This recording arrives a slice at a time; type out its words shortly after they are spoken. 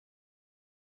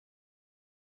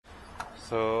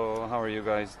So how are you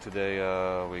guys today?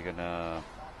 We're gonna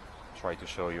try to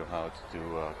show you how to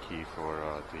do a key for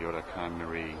Toyota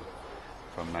Camry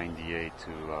from 98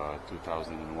 to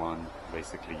 2001,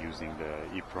 basically using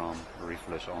the EEPROM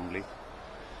Reflash only.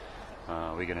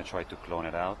 We're gonna try to clone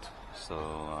it out.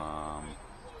 So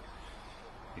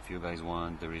if you guys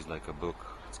want, there is like a book,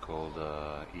 it's called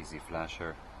Easy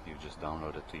Flasher. You just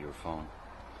download it to your phone.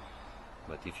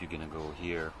 But if you're gonna go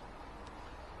here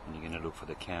and you're gonna look for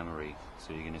the Camry,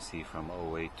 so you're gonna see from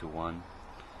 08 to 1,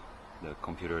 the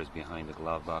computer is behind the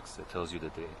glove box. It tells you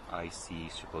that the IC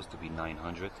is supposed to be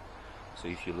 900. So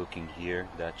if you're looking here,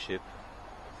 that chip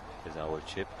is our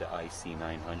chip, the IC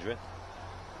 900.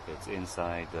 It's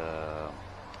inside the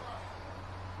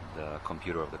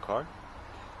computer of the car,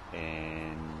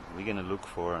 and we're gonna look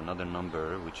for another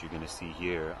number which you're gonna see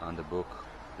here on the book.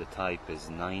 The type is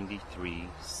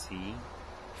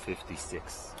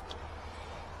 93C56.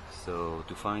 So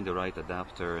to find the right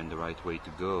adapter and the right way to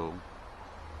go,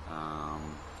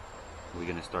 we're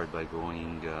gonna start by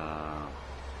going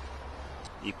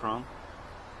EEPROM,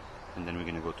 and then we're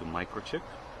gonna go to microchip.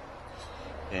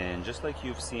 And just like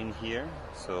you've seen here,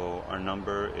 so our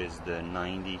number is the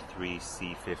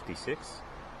 93C56.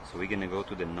 So we're gonna go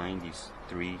to the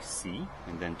 93C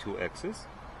and then 2 X's,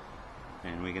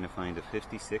 and we're gonna find the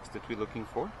 56 that we're looking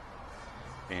for.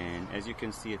 And as you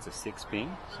can see, it's a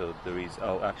 6-pin, so there is,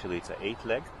 actually it's an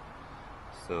 8-leg,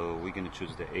 so we're gonna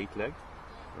choose the 8-leg.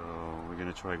 So we're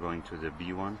gonna try going to the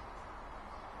B1.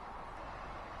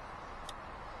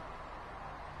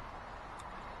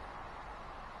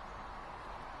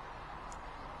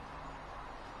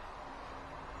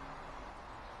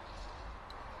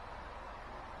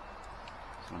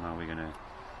 So now we're gonna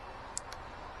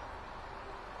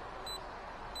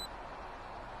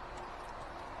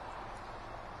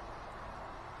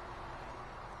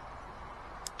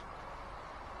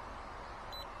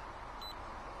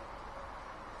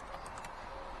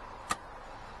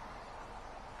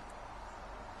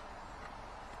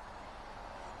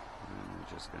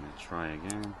just gonna try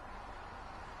again.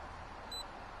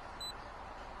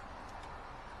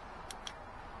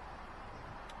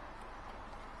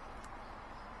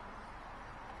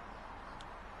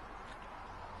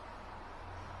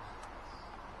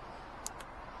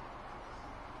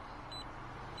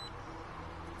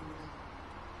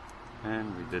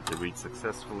 And we did the read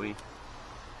successfully.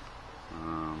 So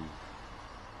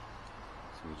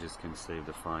we just can save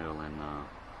the file and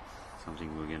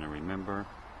something we're gonna remember.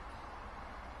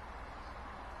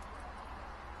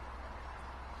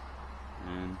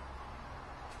 And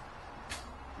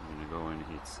I'm gonna go and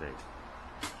hit save.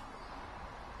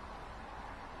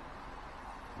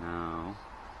 Now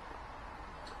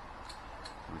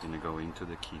we're gonna go into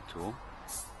the key tool.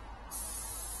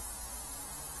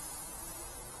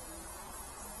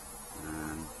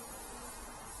 And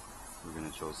we're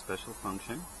gonna choose special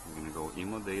function. We're gonna go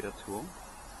IMO data tool.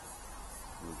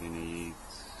 We're gonna hit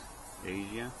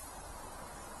Asia.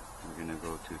 We're gonna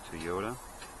go to Toyota.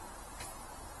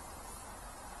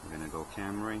 We're gonna go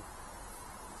Camry.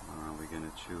 We're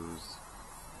gonna choose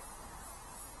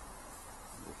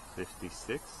the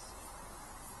 56.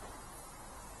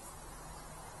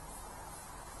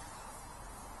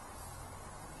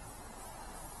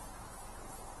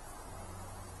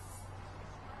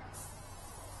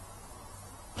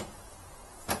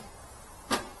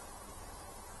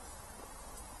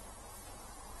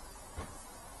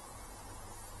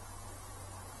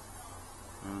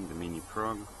 And the mini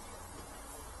Prog.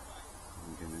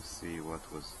 I'm gonna see what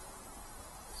was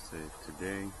saved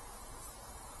today.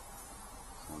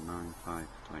 So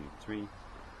 9/5/23.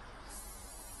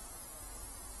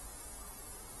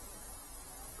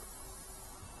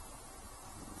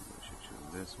 We should choose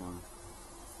this one.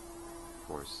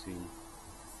 4C.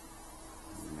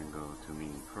 I'm gonna go to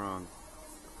mini Prog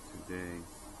today.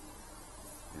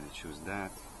 I'm gonna choose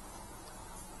that.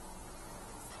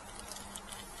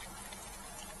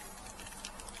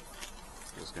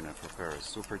 Just gonna prepare a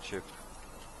super chip,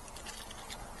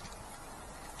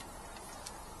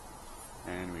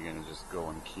 and we're gonna just go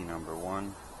on key number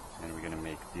 1, and we're gonna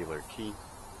make dealer key,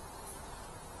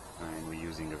 and we're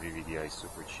using a Vvdi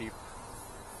super cheap,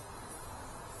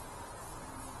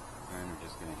 and we're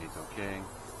just gonna hit OK.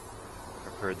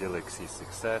 Prepare dealer key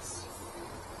success.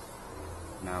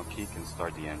 Now key can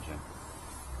start the engine.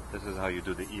 This is how you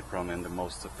do the EEPROM in the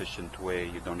most efficient way.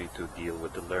 You don't need to deal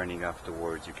with the learning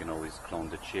afterwards. You can always clone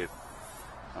the chip.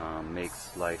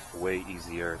 Makes life way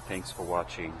easier. Thanks for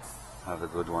watching. Have a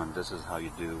good one. This is how you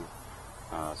do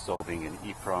solving an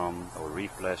EEPROM or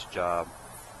Reflash job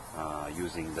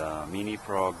using the mini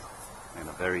Prog in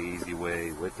a very easy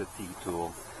way with the T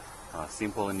tool.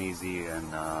 simple and easy, and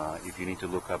if you need to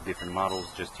look up different models,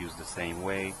 just use the same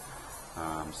way.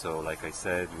 So like I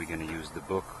said, we're going to use the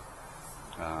book,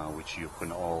 which you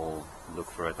can all look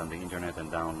for it on the internet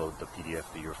and download the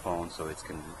PDF to your phone, so it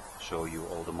can show you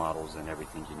all the models and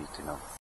everything you need to know.